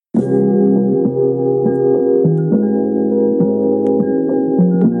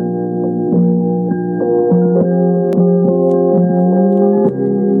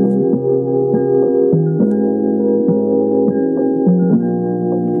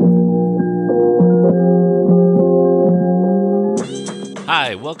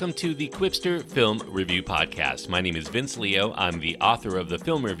Hi, welcome to the Quipster Film Review Podcast. My name is Vince Leo. I'm the author of the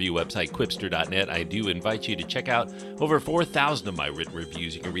film review website, Quipster.net. I do invite you to check out over 4,000 of my written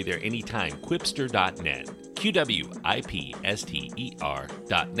reviews. You can read there anytime, Quipster.net.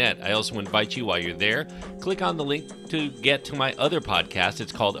 QWIPSTER.net. I also invite you, while you're there, click on the link to get to my other podcast.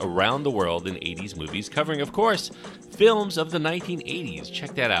 It's called Around the World in 80s Movies, covering, of course, films of the 1980s.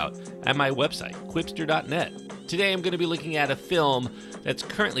 Check that out at my website, Quipster.net. Today I'm going to be looking at a film that's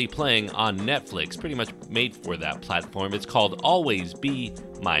currently playing on Netflix, pretty much made for that platform. It's called Always Be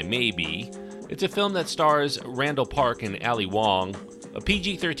My Maybe. It's a film that stars Randall Park and Ali Wong. A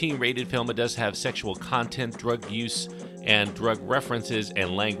PG-13 rated film. It does have sexual content, drug use, and drug references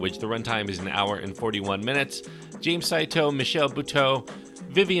and language. The runtime is 1 hour and 41 minutes. James Saito, Michelle Buteau,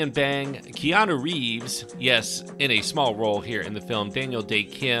 Vivian Bang, Keanu Reeves, yes, in a small role here in the film, Daniel Dae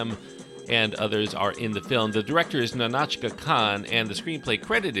Kim, and others are in the film. The director is Nahnatchka Khan, and the screenplay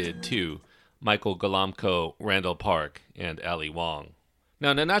credited to Michael Golamco, Randall Park, and Ali Wong.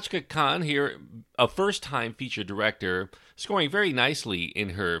 Now, Nahnatchka Khan here, a first-time feature director, scoring very nicely in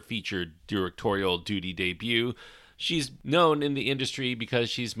her feature directorial duty debut. She's known in the industry because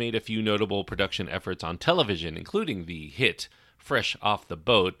she's made a few notable production efforts on television, including the hit Fresh Off the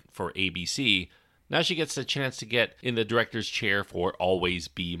Boat for ABC. Now she gets the chance to get in the director's chair for Always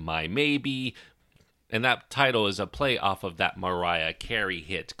Be My Maybe, and that title is a play off of that Mariah Carey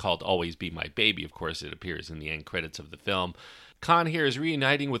hit called Always Be My Baby. Of course, it appears in the end credits of the film. Khan here is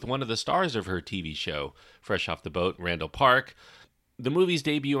reuniting with one of the stars of her TV show, Fresh Off the Boat, Randall Park. The movie's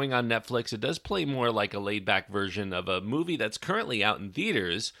debuting on Netflix. It does play more like a laid-back version of a movie that's currently out in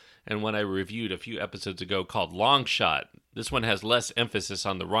theaters, and one I reviewed a few episodes ago called Long Shot. This one has less emphasis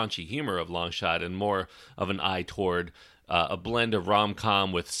on the raunchy humor of Long Shot and more of an eye toward a blend of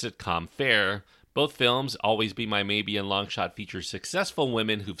rom-com with sitcom fare. Both films, Always Be My Maybe and Long Shot, feature successful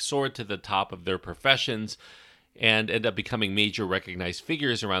women who've soared to the top of their professions and end up becoming major recognized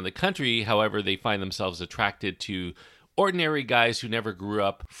figures around the country. However, they find themselves attracted to ordinary guys who never grew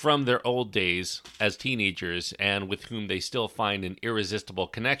up from their old days as teenagers and with whom they still find an irresistible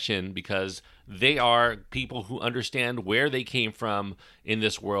connection because they are people who understand where they came from in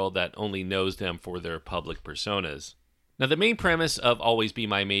this world that only knows them for their public personas. Now, the main premise of Always Be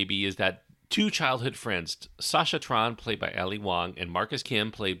My Maybe is that two childhood friends, Sasha Tron, played by Ali Wong, and Marcus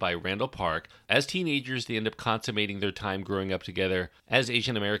Kim, played by Randall Park, as teenagers, they end up consummating their time growing up together as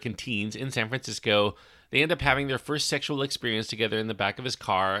Asian American teens in San Francisco. They end up having their first sexual experience together in the back of his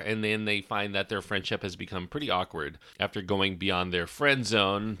car, and then they find that their friendship has become pretty awkward. After going beyond their friend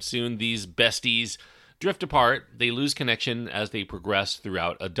zone, soon these besties drift apart. They lose connection as they progress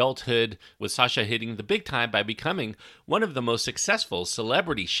throughout adulthood, with Sasha hitting the big time by becoming one of the most successful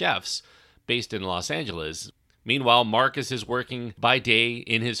celebrity chefs based in Los Angeles. Meanwhile, Marcus is working by day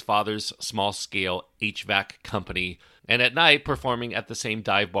in his father's small-scale HVAC company, and at night performing at the same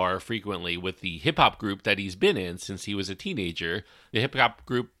dive bar frequently with the hip-hop group that he's been in since he was a teenager. The hip-hop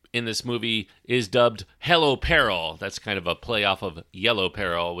group in this movie is dubbed Hello Peril. That's kind of a play off of Yellow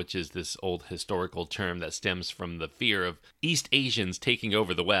Peril, which is this old historical term that stems from the fear of East Asians taking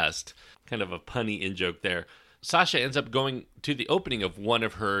over the West. Kind of a punny in-joke there. Sasha ends up going to the opening of one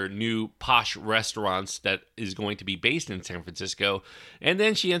of her new posh restaurants that is going to be based in San Francisco, and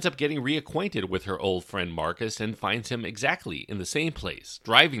then she ends up getting reacquainted with her old friend Marcus and finds him exactly in the same place,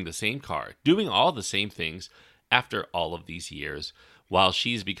 driving the same car, doing all the same things after all of these years, while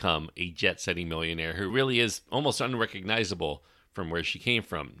she's become a jet-setting millionaire who really is almost unrecognizable from where she came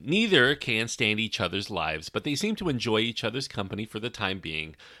from. Neither can stand each other's lives, but they seem to enjoy each other's company for the time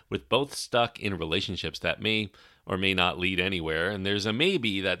being, with both stuck in relationships that may or may not lead anywhere, and there's a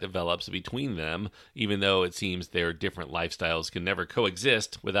maybe that develops between them, even though it seems their different lifestyles can never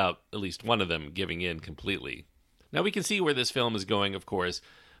coexist without at least one of them giving in completely. Now, we can see where this film is going, of course.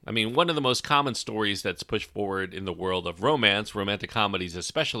 I mean, one of the most common stories that's pushed forward in the world of romance, romantic comedies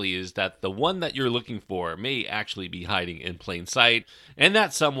especially, is that the one that you're looking for may actually be hiding in plain sight, and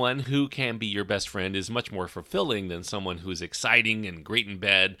that someone who can be your best friend is much more fulfilling than someone who's exciting and great in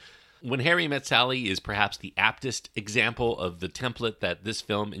bed. When Harry Met Sally is perhaps the aptest example of the template that this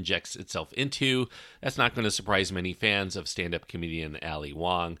film injects itself into. That's not going to surprise many fans of stand-up comedian Ali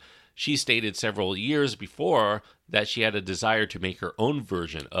Wong. She stated several years before that she had a desire to make her own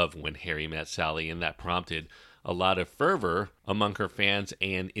version of When Harry Met Sally, and that prompted a lot of fervor among her fans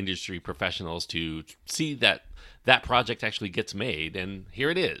and industry professionals to see that that project actually gets made, and here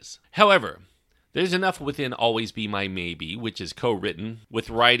it is. However, there's enough within Always Be My Maybe, which is co-written with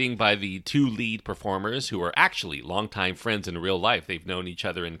writing by the two lead performers who are actually longtime friends in real life. They've known each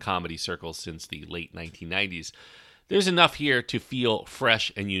other in comedy circles since the late 1990s. there's enough here to feel fresh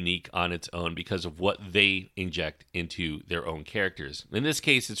and unique on its own because of what they inject into their own characters. In this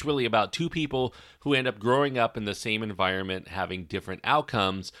case, it's really about two people who end up growing up in the same environment, having different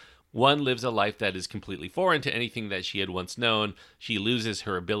outcomes. One lives a life that is completely foreign to anything that she had once known. She loses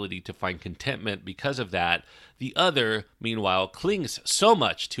her ability to find contentment because of that. The other, meanwhile, clings so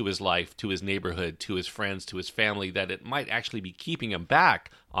much to his life, to his neighborhood, to his friends, to his family, that it might actually be keeping him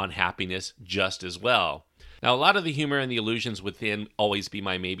back on happiness just as well. Now, a lot of the humor and the illusions within Always Be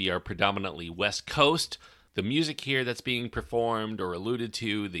My Maybe are predominantly West Coast. The music here that's being performed or alluded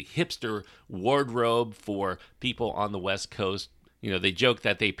to, the hipster wardrobe for people on the West Coast. You know, they joke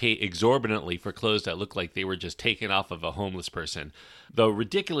that they pay exorbitantly for clothes that look like they were just taken off of a homeless person. The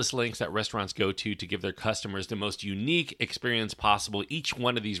ridiculous lengths that restaurants go to give their customers the most unique experience possible. Each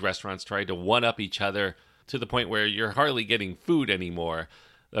one of these restaurants try to one-up each other to the point where you're hardly getting food anymore.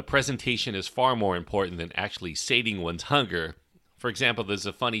 The presentation is far more important than actually sating one's hunger. For example, there's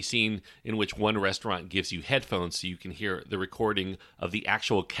a funny scene in which one restaurant gives you headphones so you can hear the recording of the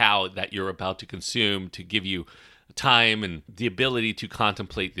actual cow that you're about to consume to give you time and the ability to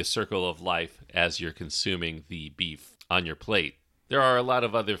contemplate the circle of life as you're consuming the beef on your plate. There are a lot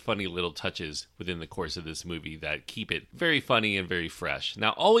of other funny little touches within the course of this movie that keep it very funny and very fresh. Now,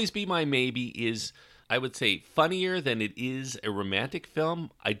 Always Be My Maybe is, I would say, funnier than it is a romantic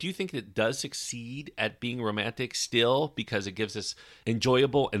film. I do think it does succeed at being romantic still because it gives us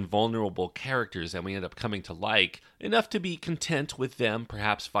enjoyable and vulnerable characters that we end up coming to like, enough to be content with them,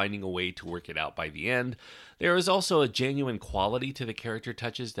 perhaps finding a way to work it out by the end. There is also a genuine quality to the character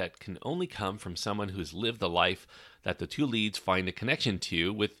touches that can only come from someone who's lived the life that the two leads find a connection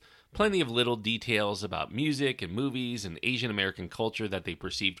to, with plenty of little details about music and movies and Asian American culture that they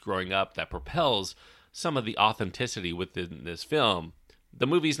perceived growing up that propels some of the authenticity within this film. The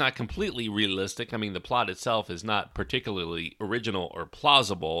movie's not completely realistic. I mean, the plot itself is not particularly original or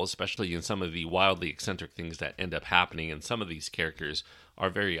plausible, especially in some of the wildly eccentric things that end up happening, and some of these characters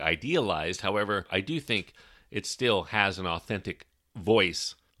are very idealized. However, I do think it still has an authentic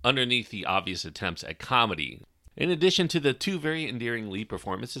voice underneath the obvious attempts at comedy. In addition to the two very endearing lead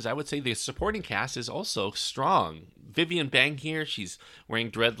performances, I would say the supporting cast is also strong. Vivian Bang here, she's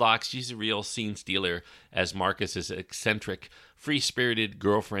wearing dreadlocks. She's a real scene stealer as Marcus's eccentric, free-spirited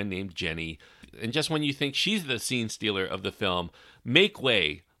girlfriend named Jenny. And just when you think she's the scene stealer of the film, make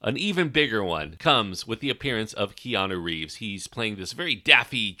way. An even bigger one comes with the appearance of Keanu Reeves. He's playing this very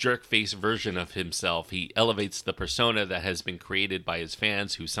daffy, jerk-face version of himself. He elevates the persona that has been created by his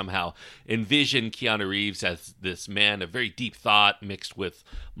fans who somehow envision Keanu Reeves as this man of very deep thought mixed with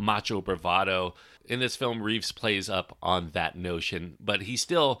macho bravado. In this film, Reeves plays up on that notion, but he's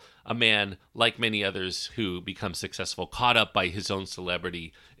still a man, like many others who become successful, caught up by his own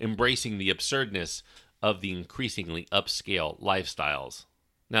celebrity, embracing the absurdness of the increasingly upscale lifestyles.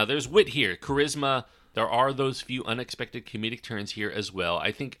 Now, there's wit here, charisma. There are those few unexpected comedic turns here as well.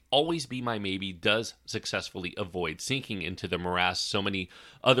 I think Always Be My Maybe does successfully avoid sinking into the morass so many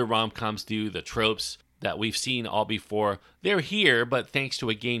other rom-coms do, the tropes that we've seen all before. They're here, but thanks to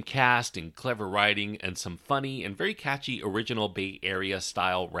a game cast and clever writing and some funny and very catchy original Bay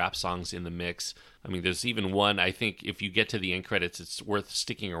Area-style rap songs in the mix. I mean, there's even one, I think if you get to the end credits, it's worth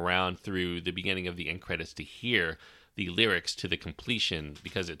sticking around through the beginning of the end credits to hear the lyrics to the completion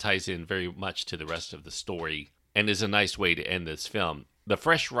because it ties in very much to the rest of the story and is a nice way to end this film. The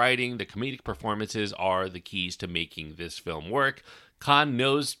fresh writing, the comedic performances are the keys to making this film work. Khan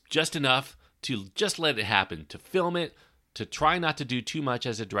knows just enough to just let it happen, to film it, to try not to do too much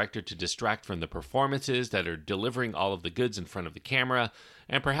as a director to distract from the performances that are delivering all of the goods in front of the camera.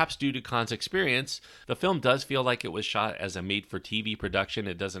 And perhaps due to Khan's experience, the film does feel like it was shot as a made-for-TV production.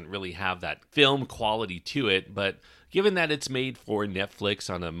 It doesn't really have that film quality to it, but given that it's made for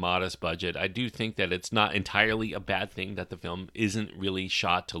Netflix on a modest budget, I do think that it's not entirely a bad thing that the film isn't really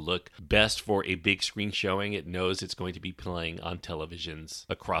shot to look best for a big screen showing. It knows it's going to be playing on televisions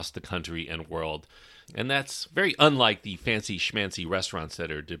across the country and world. And that's very unlike the fancy schmancy restaurants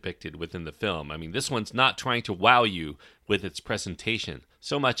that are depicted within the film. I mean, this one's not trying to wow you with its presentation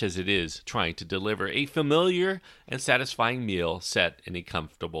so much as it is trying to deliver a familiar and satisfying meal set in a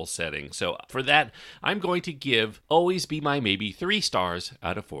comfortable setting. So for that, I'm going to give Always Be My Maybe 3 stars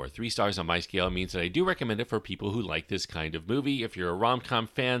out of 4. 3 stars on my scale means that I do recommend it for people who like this kind of movie. If you're a rom-com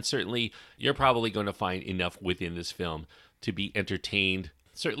fan, certainly you're probably going to find enough within this film to be entertained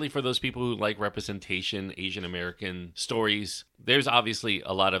Certainly for those people who like representation, Asian American stories, there's obviously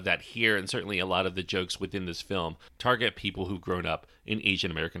a lot of that here, and certainly a lot of the jokes within this film target people who've grown up in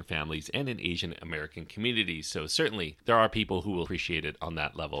Asian American families and in Asian American communities. So certainly there are people who will appreciate it on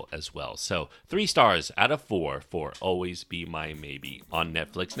that level as well. So 3 stars out of 4 for Always Be My Maybe on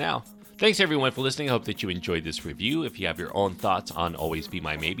Netflix now. Thanks everyone for listening. I hope that you enjoyed this review. If you have your own thoughts on Always Be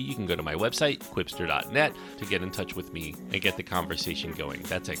My Maybe, you can go to my website, quipster.net, to get in touch with me and get the conversation going.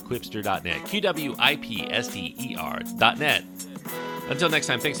 That's at quipster.net, QWIPSTER.net. Until next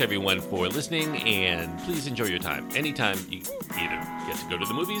time, thanks everyone for listening, and please enjoy your time. Anytime you either get to go to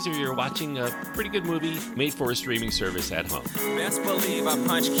the movies or you're watching a pretty good movie made for a streaming service at home. Best believe I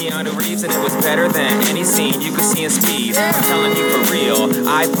punched Keanu Reeves and it was better than any scene you could see in Speed. I'm telling you for real,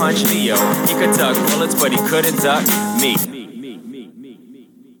 I punched Leo. He could duck bullets, but he couldn't duck me.